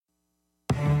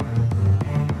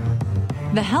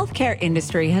The healthcare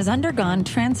industry has undergone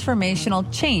transformational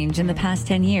change in the past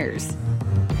 10 years,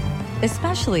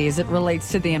 especially as it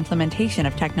relates to the implementation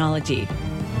of technology.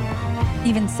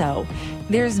 Even so,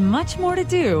 there's much more to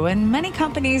do, and many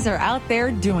companies are out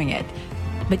there doing it,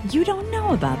 but you don't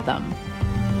know about them.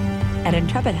 At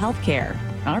Intrepid Healthcare,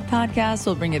 our podcast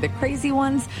will bring you the crazy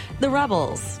ones, the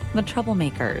rebels, the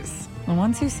troublemakers, the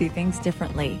ones who see things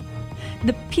differently.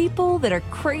 The people that are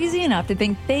crazy enough to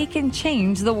think they can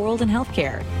change the world in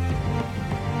healthcare.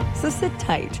 So sit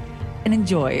tight and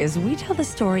enjoy as we tell the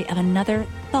story of another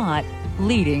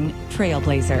thought-leading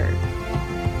trailblazer.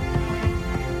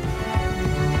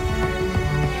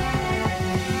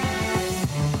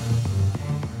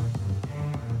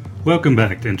 Welcome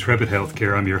back to Intrepid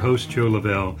Healthcare. I'm your host, Joe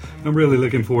Lavelle. I'm really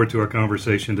looking forward to our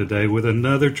conversation today with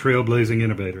another trailblazing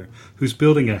innovator who's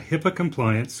building a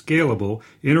HIPAA-compliant, scalable,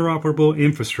 interoperable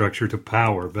infrastructure to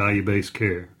power value-based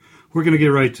care. We're going to get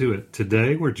right to it.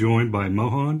 Today, we're joined by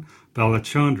Mohan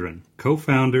Balachandran,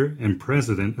 co-founder and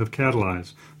president of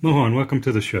Catalyze. Mohan, welcome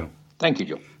to the show. Thank you,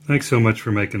 Joe. Thanks so much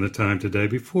for making the time today.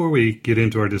 Before we get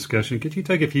into our discussion, could you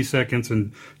take a few seconds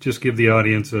and just give the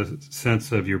audience a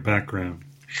sense of your background?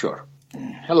 Sure.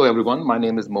 Hello, everyone. My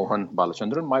name is Mohan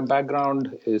Balachandran. My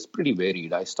background is pretty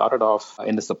varied. I started off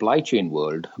in the supply chain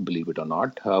world, believe it or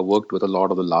not. Worked with a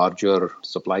lot of the larger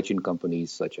supply chain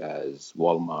companies such as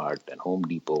Walmart and Home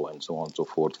Depot and so on and so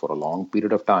forth for a long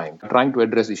period of time, trying to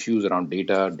address issues around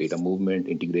data movement,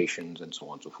 integrations, and so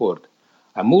on and so forth.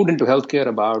 I moved into healthcare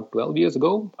about 12 years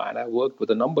ago, and I worked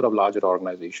with a number of larger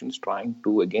organizations trying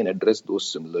to, again, address those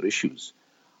similar issues.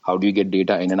 How do you get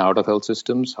data in and out of health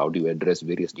systems? How do you address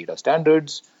various data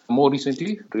standards? More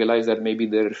recently, realized that maybe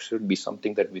there should be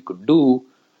something that we could do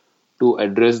to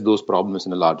address those problems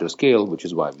in a larger scale, which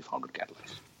is why we founded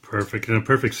Catalyze. Perfect. And a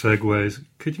perfect segue.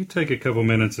 Could you take a couple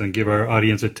minutes and give our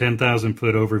audience a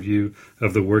 10,000-foot overview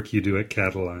of the work you do at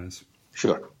Catalyze?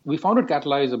 Sure. We founded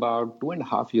Catalyze about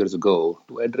 2.5 years ago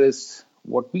to address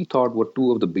what we thought were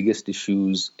two of the biggest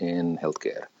issues in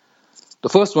healthcare. The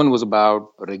first one was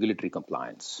about regulatory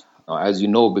compliance. As you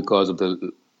know, because of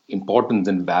the importance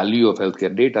and value of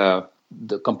healthcare data,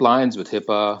 the compliance with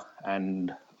HIPAA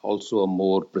and also a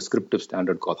more prescriptive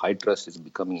standard called HITRUST is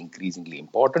becoming increasingly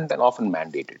important and often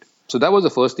mandated. So that was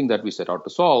the first thing that we set out to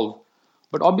solve.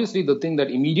 But obviously, the thing that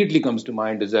immediately comes to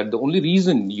mind is that the only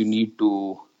reason you need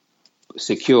to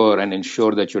secure and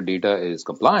ensure that your data is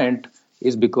compliant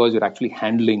is because you're actually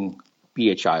handling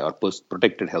PHI or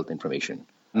protected health information.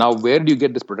 Now, where do you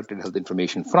get this protected health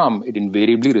information from? It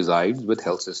invariably resides with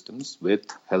health systems, with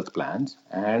health plans,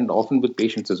 and often with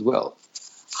patients as well.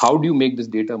 How do you make this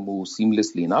data move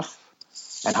seamlessly enough?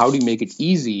 And how do you make it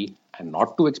easy and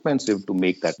not too expensive to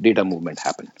make that data movement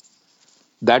happen?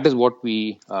 That is what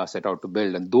we set out to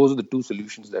build. And those are the two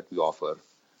solutions that we offer.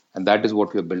 And that is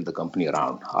what we have built the company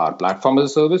around. Our platform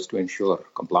as a service to ensure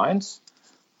compliance,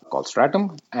 called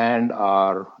Stratum, and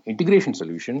our integration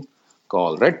solution,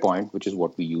 called Redpoint, which is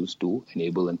what we use to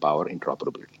enable and power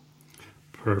interoperability.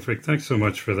 Perfect. Thanks so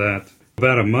much for that.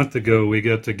 About a month ago, we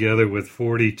got together with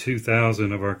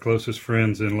 42,000 of our closest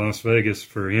friends in Las Vegas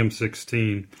for HIM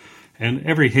 16. And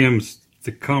every HIMS,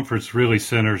 the conference really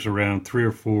centers around 3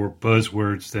 or 4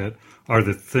 buzzwords that are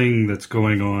the thing that's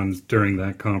going on during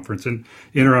that conference. And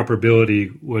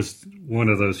interoperability was one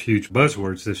of those huge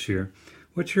buzzwords this year.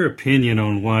 What's your opinion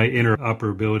on why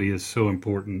interoperability is so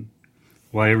important?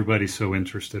 Why everybody's so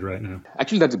interested right now?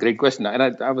 Actually, that's a great question. And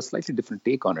I have a slightly different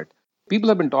take on it. People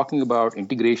have been talking about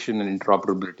integration and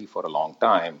interoperability for a long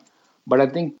time. But I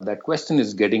think that question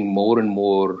is getting more and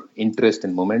more interest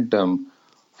and momentum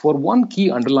for one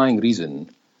key underlying reason,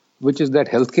 which is that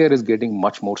healthcare is getting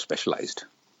much more specialized.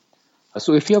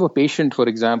 So if you have a patient, for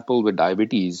example, with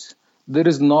diabetes, there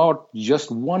is not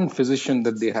just one physician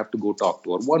that they have to go talk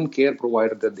to or one care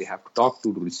provider that they have to talk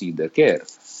to receive their care.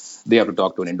 They have to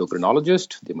talk to an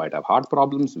endocrinologist. They might have heart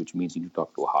problems, which means you need to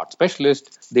talk to a heart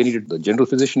specialist. They need the general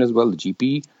physician as well, the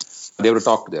GP. They have to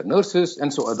talk to their nurses.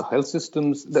 And so are the health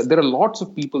systems. There are lots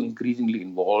of people increasingly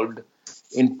involved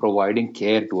in providing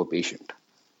care to a patient.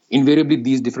 Invariably,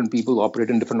 these different people operate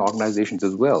in different organizations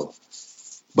as well.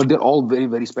 But they're all very,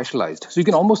 very specialized. So you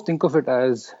can almost think of it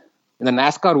as, in the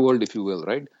NASCAR world, if you will,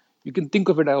 right? You can think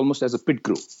of it almost as a pit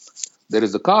crew. There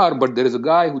is a car, but there is a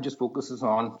guy who just focuses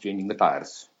on changing the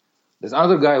tires. There's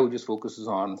another guy who just focuses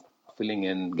on filling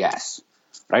in gas,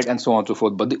 right? And so on and so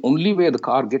forth. But the only way the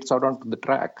car gets out onto the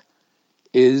track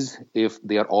is if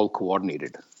they are all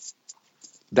coordinated.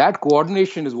 That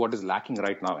coordination is what is lacking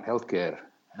right now in healthcare.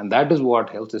 And that is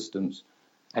what health systems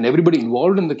and everybody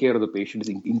involved in the care of the patient is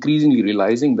increasingly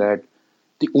realizing that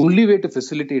the only way to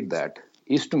facilitate that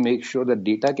is to make sure that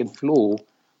data can flow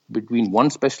between one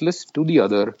specialist to the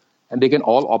other, and they can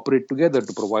all operate together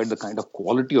to provide the kind of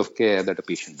quality of care that a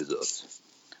patient deserves.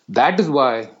 That is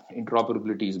why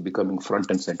interoperability is becoming front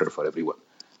and center for everyone.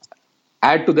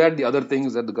 Add to that the other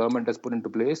things that the government has put into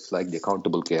place, like the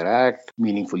Accountable Care Act,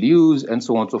 meaningful use, and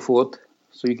so on and so forth.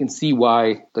 So you can see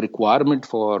why the requirement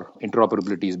for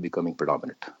interoperability is becoming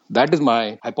predominant. That is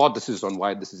my hypothesis on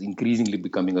why this is increasingly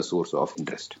becoming a source of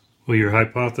interest. Well, your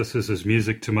hypothesis is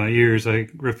music to my ears. I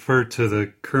refer to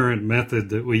the current method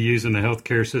that we use in the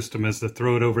healthcare system as the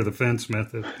throw it over the fence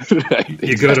method. Right, you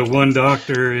exactly. go to one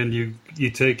doctor and you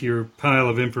take your pile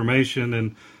of information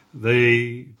and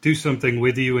they do something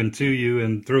with you and to you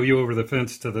and throw you over the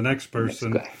fence to the next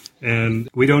person. And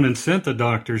we don't incent the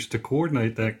doctors to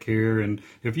coordinate that care. And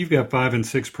if you've got 5 and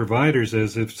 6 providers,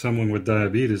 as if someone with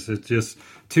diabetes, it's just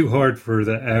too hard for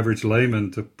the average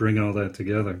layman to bring all that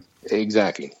together.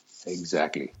 Exactly.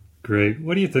 Great.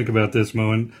 What do you think about this,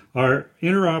 Mohan? Are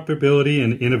interoperability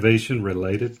and innovation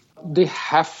related? They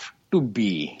have to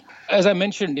be. As I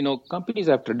mentioned, companies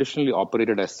have traditionally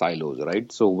operated as silos, right?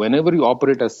 So whenever you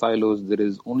operate as silos, there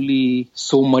is only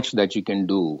so much that you can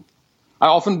do. I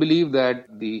often believe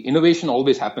that the innovation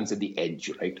always happens at the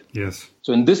edge, right? Yes.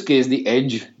 So in this case, the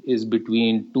edge is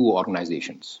between two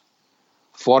organizations.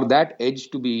 For that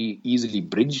edge to be easily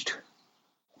bridged,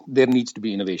 there needs to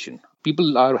be innovation.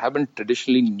 People haven't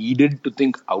traditionally needed to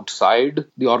think outside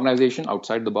the organization,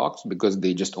 outside the box, because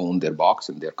they just own their box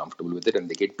and they're comfortable with it and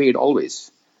they get paid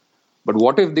always. But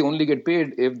what if they only get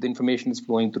paid if the information is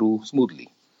flowing through smoothly?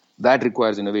 That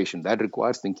requires innovation. That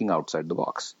requires thinking outside the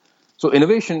box. So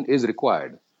innovation is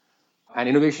required. And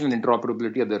innovation and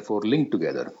interoperability are therefore linked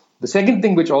together. The second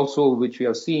thing which we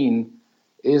have seen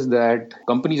is that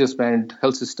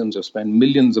health systems have spent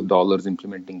millions of dollars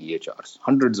implementing EHRs,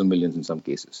 hundreds of millions in some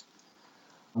cases.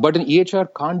 But an EHR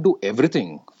can't do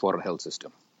everything for a health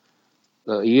system.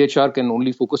 The EHR can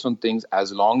only focus on things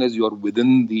as long as you're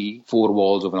within the 4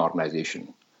 walls of an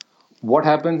organization. What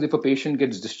happens if a patient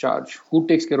gets discharged? Who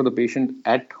takes care of the patient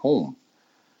at home?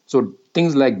 So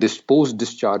things like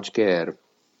post-discharge care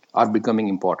are becoming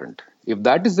important. If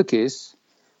that is the case,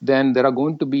 then there are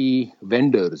going to be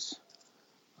vendors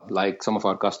like some of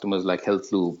our customers like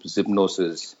HealthLoop,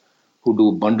 Zipnosis, who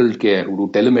do bundled care, who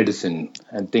do telemedicine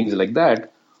and things like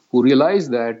that, who realize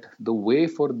that the way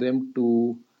for them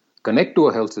to connect to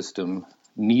a health system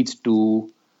needs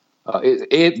to,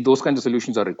 those kinds of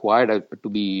solutions are required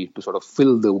to sort of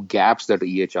fill the gaps that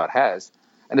the EHR has.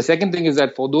 And the second thing is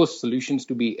that for those solutions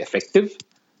to be effective,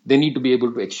 they need to be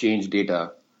able to exchange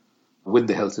data with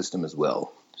the health system as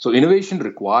well. So innovation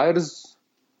requires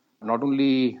not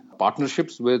only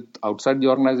partnerships with outside the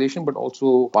organization, but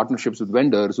also partnerships with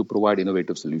vendors who provide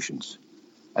innovative solutions.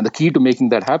 And the key to making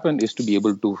that happen is to be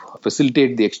able to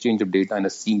facilitate the exchange of data in a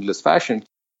seamless fashion.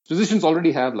 Physicians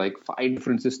already have like 5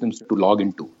 different systems to log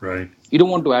into. Right. You don't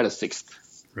want to add a 6th.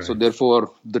 Right. So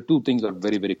therefore, the two things are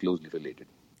very, very closely related.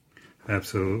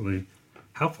 Absolutely.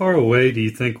 How far away do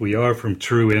you think we are from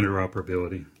true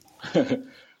interoperability?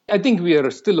 I think we are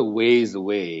still a ways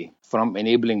away from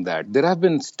enabling that. There have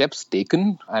been steps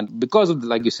taken, and because of,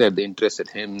 like you said, the interest at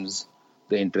HIMSS,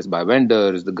 the interest by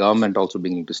vendors, the government also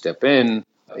beginning to step in,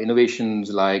 innovations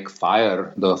like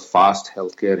FHIR, the Fast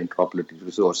Healthcare Interoperability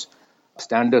Resource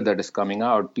standard that is coming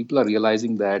out, people are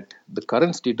realizing that the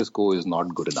current status quo is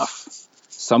not good enough.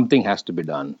 Something has to be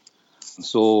done.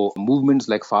 So movements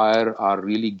like FHIR are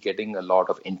really getting a lot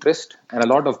of interest and a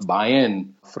lot of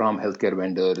buy-in from healthcare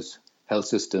vendors, health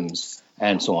systems,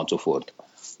 and so on and so forth.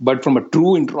 But from a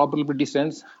true interoperability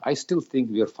sense, I still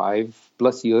think we are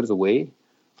 5+ years away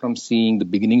from seeing the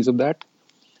beginnings of that.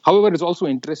 However, it's also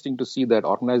interesting to see that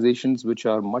organizations which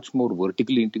are much more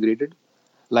vertically integrated,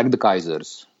 like the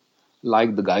Kaisers,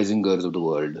 like the Geisingers of the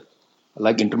world,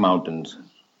 like Intermountains,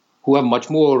 who have much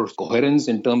more coherence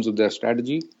in terms of their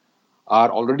strategy, are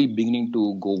already beginning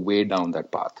to go way down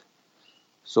that path.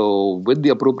 So with the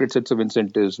appropriate sets of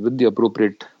incentives, with the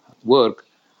appropriate work,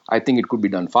 I think it could be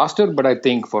done faster. But I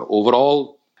think for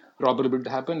overall interoperability to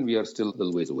happen, we are still a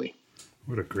little ways away.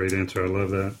 What a great answer. I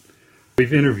love that.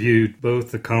 We've interviewed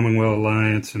both the Commonwealth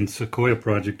Alliance and Sequoia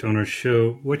Project on our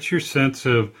show. What's your sense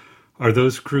of, are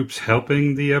those groups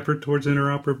helping the effort towards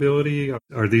interoperability?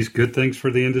 Are these good things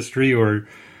for the industry, or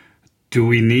do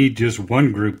we need just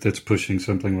one group that's pushing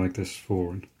something like this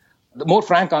forward? The more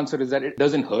frank answer is that it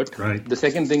doesn't hurt. Right. The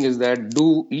second thing is that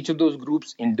do each of those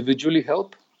groups individually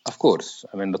help? Of course.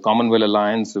 I mean, the Commonwealth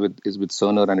Alliance is with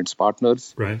Cerner and its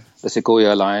partners. Right. The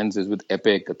Sequoia Alliance is with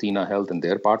Epic, Athena Health, and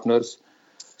their partners.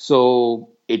 So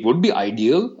it would be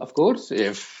ideal, of course,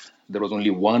 if there was only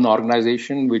one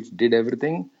organization which did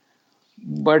everything.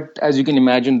 But as you can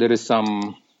imagine, there is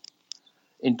some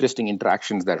interesting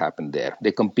interactions that happen there.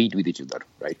 They compete with each other,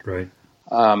 right? Right.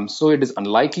 So it is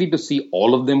unlikely to see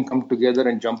all of them come together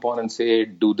and jump on and say,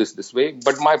 do this way.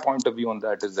 But my point of view on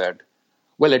that is that,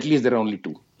 well, at least there are only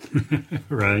two.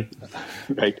 Right.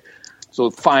 Right. So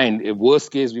fine, in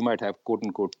worst case, we might have quote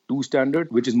unquote two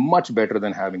standard, which is much better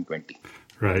than having 20.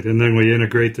 Right. And then we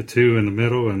integrate the two in the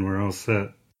middle and we're all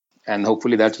set. And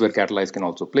hopefully that's where Catalyze can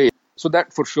also play. So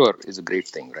that for sure is a great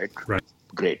thing, right? Right.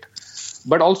 Great.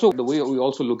 But also the way we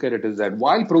also look at it is that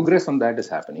while progress on that is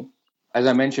happening, as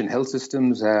I mentioned, health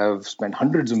systems have spent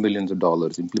hundreds of millions of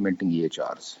dollars implementing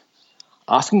EHRs.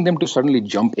 Asking them to suddenly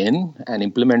jump in and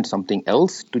implement something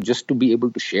else to be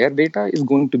able to share data is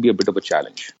going to be a bit of a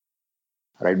challenge,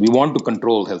 right? We want to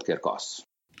control healthcare costs.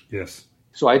 Yes.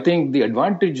 So I think the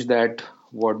advantage that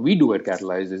what we do at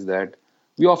Catalyze is that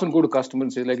we often go to customers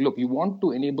and say, like, look, you want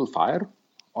to enable FHIR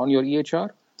on your EHR?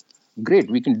 Great,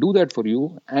 we can do that for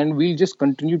you. And we'll just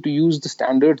continue to use the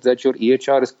standards that your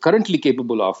EHR is currently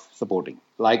capable of supporting,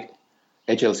 like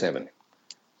HL7.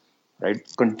 Right?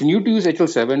 Continue to use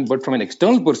HL7, but from an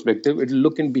external perspective, it'll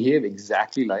look and behave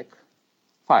exactly like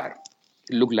FHIR.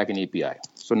 It'll look like an API.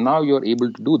 So now you're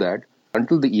able to do that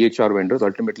until the EHR vendors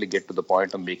ultimately get to the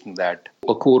point of making that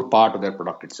a core part of their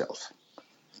product itself.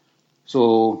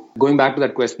 So going back to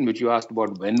that question which you asked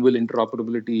about when will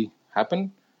interoperability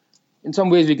happen, in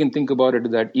some ways we can think about it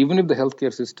that even if the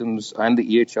healthcare systems and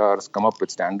the EHRs come up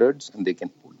with standards and they can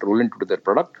roll into their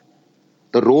product,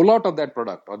 the rollout of that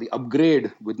product or the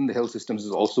upgrade within the health systems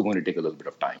is also going to take a little bit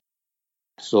of time.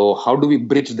 So how do we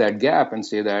bridge that gap and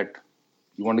say that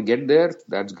you want to get there?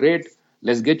 That's great.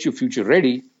 Let's get you future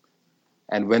ready.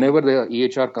 And whenever the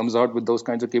EHR comes out with those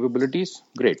kinds of capabilities,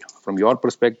 great. From your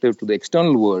perspective to the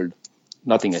external world,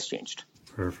 nothing has changed.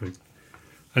 Perfect.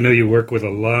 I know you work with a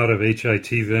lot of HIT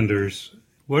vendors.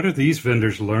 What are these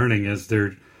vendors learning as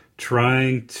they're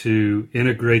trying to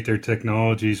integrate their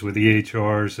technologies with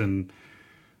EHRs, and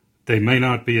they may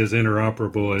not be as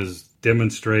interoperable as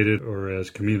demonstrated or as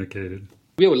communicated?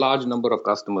 We have a large number of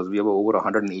customers. We have over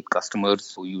 108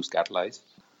 customers who use Catalyze.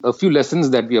 A few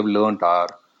lessons that we have learned are,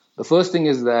 the first thing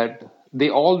is that they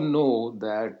all know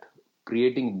that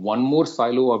creating one more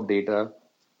silo of data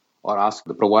or ask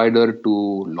the provider to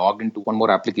log into one more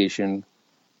application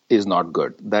is not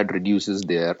good. That reduces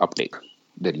their uptake,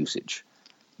 their usage.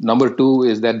 Number two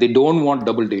is that they don't want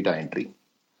double data entry.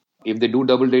 If they do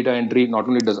double data entry, not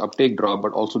only does uptake drop,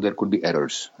 but also there could be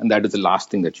errors. And that is the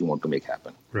last thing that you want to make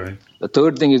happen. Right. The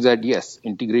third thing is that, yes,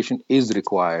 integration is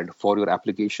required for your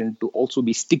application to also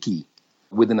be sticky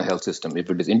within a health system.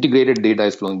 If it is integrated, data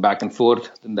is flowing back and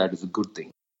forth, then that is a good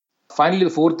thing. Finally, the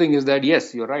fourth thing is that,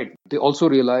 yes, you're right. They also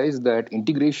realize that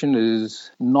integration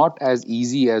is not as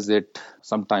easy as it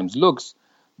sometimes looks,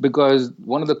 because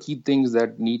one of the key things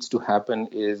that needs to happen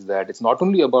is that it's not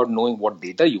only about knowing what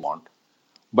data you want,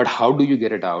 but how do you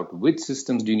get it out? Which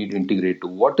systems do you need to integrate to?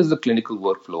 What is the clinical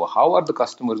workflow? How are the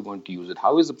customers going to use it?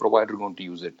 How is the provider going to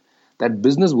use it? That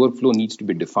business workflow needs to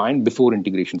be defined before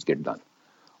integrations get done.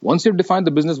 Once you've defined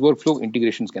the business workflow,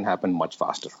 integrations can happen much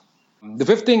faster. The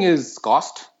fifth thing is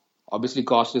cost. Obviously,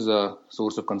 cost is a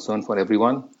source of concern for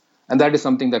everyone. And that is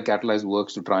something that Catalyze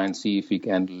works to try and see if we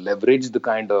can leverage the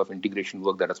kind of integration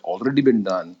work that has already been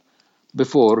done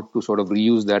before to sort of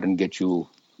reuse that and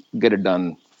get it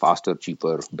done faster,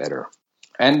 cheaper, better.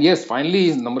 And yes,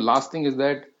 finally, last thing is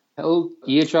that health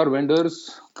EHR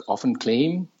vendors often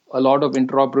claim a lot of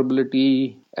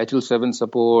interoperability, HL7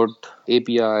 support,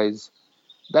 APIs.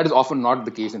 That is often not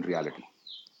the case in reality.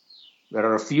 There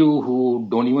are a few who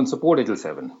don't even support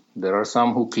HL7. There are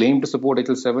some who claim to support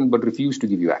HL7 but refuse to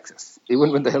give you access,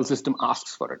 even when the health system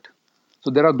asks for it.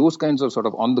 So there are those kinds of sort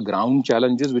of on-the-ground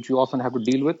challenges which you often have to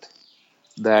deal with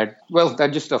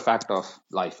that's just a fact of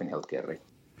life in healthcare, right?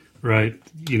 Right.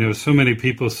 So many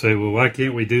people say, well, why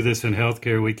can't we do this in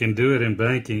healthcare? We can do it in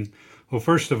banking. Well,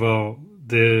 first of all,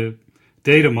 the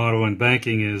data model in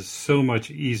banking is so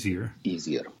much easier.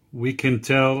 We can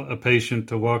tell a patient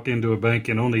to walk into a bank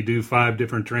and only do 5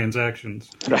 different transactions.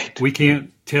 Right. We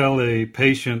can't tell a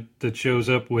patient that shows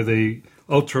up with a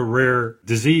ultra rare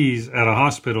disease at a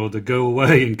hospital to go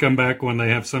away and come back when they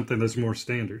have something that's more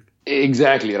standard.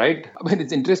 Exactly, right? I mean,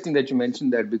 it's interesting that you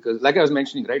mentioned that because, like I was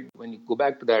mentioning, right, when you go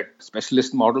back to that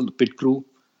specialist model, the pit crew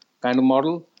kind of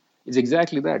model, it's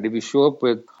exactly that. If you show up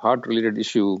with heart-related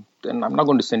issue, then I'm not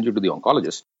going to send you to the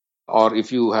oncologist. Or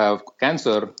if you have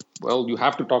cancer, well, you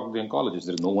have to talk to the oncologist.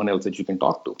 There's no one else that you can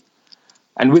talk to.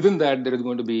 And within that, there is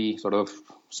going to be sort of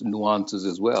some nuances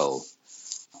as well.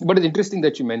 But it's interesting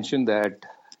that you mentioned that,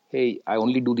 hey, I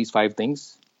only do these 5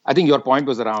 things. I think your point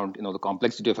was around, the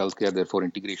complexity of healthcare, therefore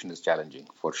integration is challenging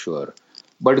for sure.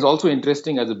 But it's also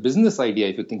interesting as a business idea,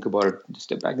 if you think about it, just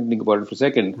step back and think about it for a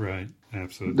second. Right,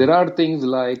 absolutely. There are things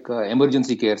like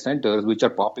emergency care centers which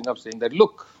are popping up saying that,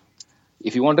 look,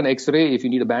 if you want an X-ray, if you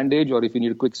need a bandage, or if you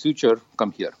need a quick suture,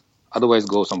 come here. Otherwise,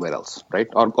 go somewhere else, right?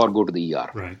 Or go to the ER.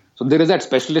 Right. So there is that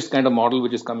specialist kind of model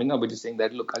which is coming up, which is saying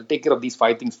that, look, I'll take care of these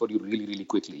 5 things for you really, really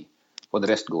quickly. For the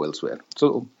rest, go elsewhere.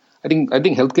 So I think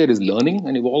healthcare is learning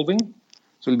and evolving.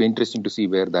 So it'll be interesting to see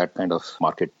where that kind of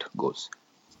market goes.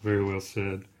 Very well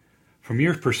said. From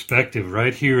your perspective,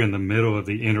 right here in the middle of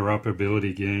the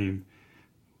interoperability game,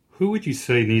 who would you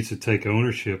say needs to take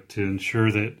ownership to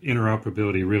ensure that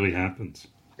interoperability really happens?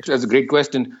 Actually, that's a great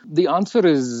question. The answer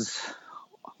is,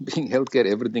 being healthcare,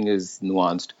 everything is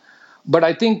nuanced. But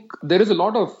I think there is a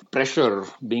lot of pressure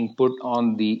being put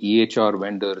on the EHR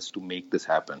vendors to make this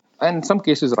happen. And in some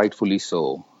cases, rightfully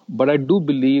so. But I do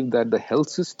believe that the health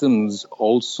systems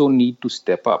also need to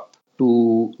step up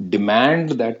to demand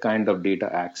that kind of data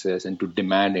access and to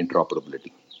demand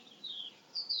interoperability.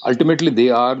 Ultimately, they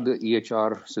are the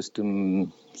EHR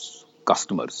system's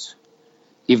customers.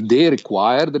 If they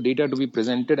require the data to be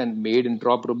presented and made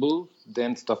interoperable,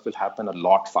 then stuff will happen a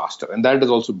lot faster. And that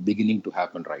is also beginning to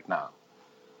happen right now.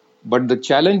 But the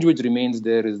challenge which remains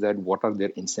there is that what are their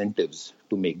incentives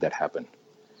to make that happen?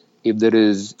 If there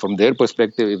is, from their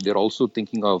perspective, if they're also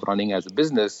thinking of running as a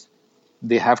business,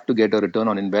 they have to get a return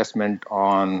on investment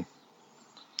on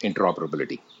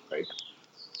interoperability, right?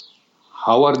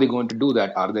 How are they going to do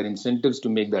that? Are there incentives to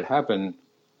make that happen?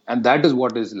 And that is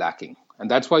what is lacking.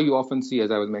 And that's why you often see, as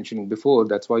I was mentioning before,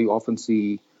 that's why you often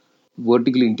see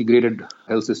vertically integrated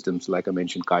health systems, like I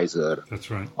mentioned, Kaiser, that's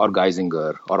right, or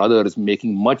Geisinger, or others,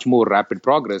 making much more rapid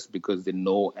progress because they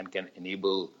know and can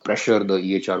pressure the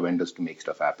EHR vendors to make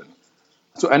stuff happen.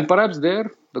 So, and perhaps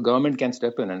there, the government can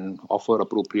step in and offer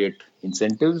appropriate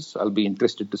incentives. I'll be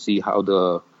interested to see how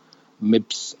the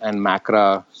MIPS and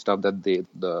MACRA stuff that the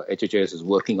HHS is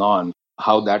working on,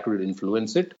 how that will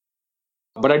influence it.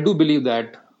 But I do believe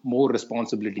that more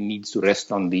responsibility needs to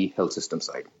rest on the health system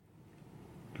side.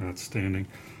 Outstanding.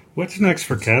 What's next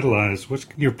for Catalyze? What's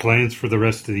your plans for the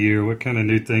rest of the year? What kind of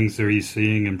new things are you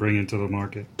seeing and bringing to the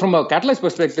market? From a Catalyze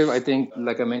perspective, I think,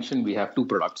 like I mentioned, we have 2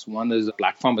 products. One is a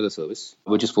platform as a service,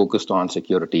 which is focused on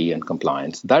security and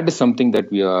compliance. That is something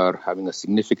that we are having a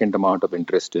significant amount of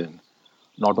interest in,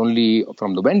 not only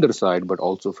from the vendor side, but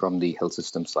also from the health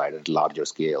system side at a larger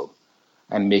scale,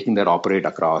 and making that operate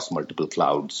across multiple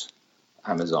clouds,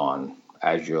 Amazon,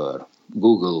 Azure,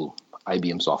 Google,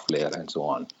 IBM software, and so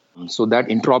on. So that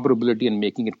interoperability and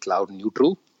making it cloud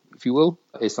neutral, if you will,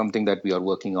 is something that we are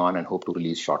working on and hope to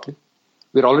release shortly.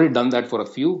 We've already done that for a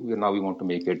few. Now we want to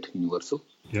make it universal.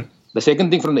 Yeah. The second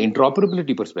thing from the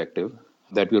interoperability perspective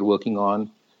that we're working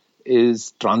on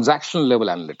is transactional level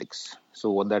analytics.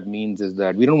 So what that means is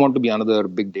that we don't want to be another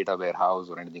big data warehouse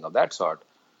or anything of that sort.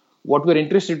 What we're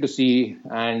interested to see,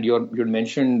 and you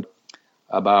mentioned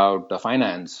about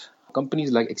finance,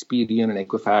 companies like Experian and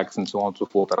Equifax and so on and so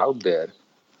forth are out there,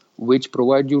 which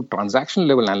provide you transaction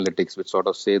level analytics, which sort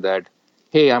of say that,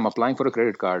 hey, I'm applying for a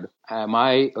credit card. Am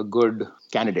I a good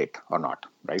candidate or not,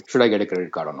 right? Should I get a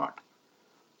credit card or not?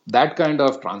 That kind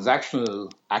of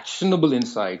transactional, actionable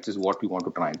insights is what we want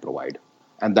to try and provide.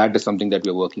 And that is something that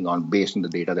we're working on based on the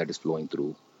data that is flowing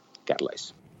through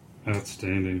Catalyze.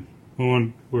 Outstanding.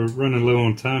 Well, we're running low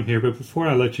on time here, but before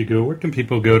I let you go, where can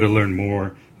people go to learn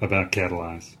more about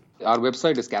Catalyze? Our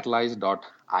website is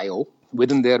catalyze.io.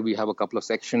 Within there, we have a couple of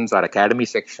sections, our academy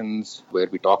sections, where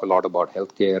we talk a lot about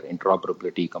healthcare,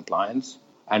 interoperability, compliance.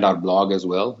 And our blog as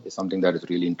well is something that is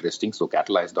really interesting. So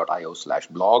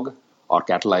catalyze.io/blog or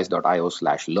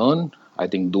catalyze.io/learn. I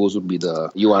think those would be the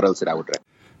URLs that I would recommend.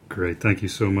 Great. Thank you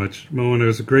so much, Mohan. It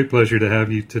was a great pleasure to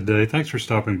have you today. Thanks for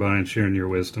stopping by and sharing your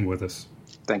wisdom with us.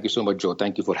 Thank you so much, Joe.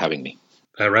 Thank you for having me.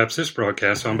 That wraps this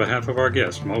broadcast on behalf of our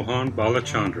guest, Mohan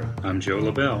Balachandra. I'm Joe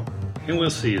LaBelle, and we'll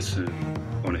see you soon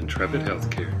on Intrepid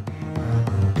Healthcare.